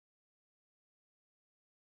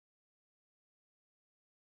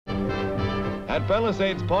At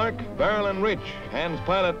Palisades Park, Marilyn Rich hands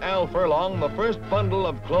pilot Al Furlong the first bundle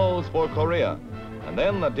of clothes for Korea. And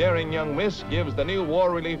then the daring young miss gives the new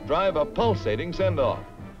war relief drive a pulsating send-off.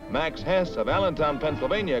 Max Hess of Allentown,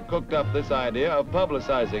 Pennsylvania cooked up this idea of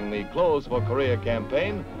publicizing the Clothes for Korea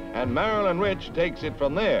campaign, and Marilyn Rich takes it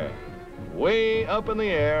from there, way up in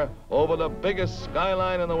the air over the biggest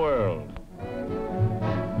skyline in the world.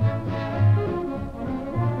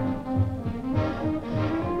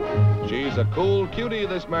 She's a cool cutie,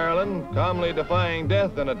 this Marilyn, calmly defying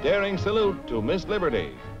death in a daring salute to Miss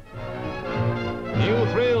Liberty. New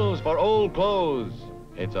thrills for old clothes.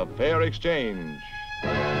 It's a fair exchange.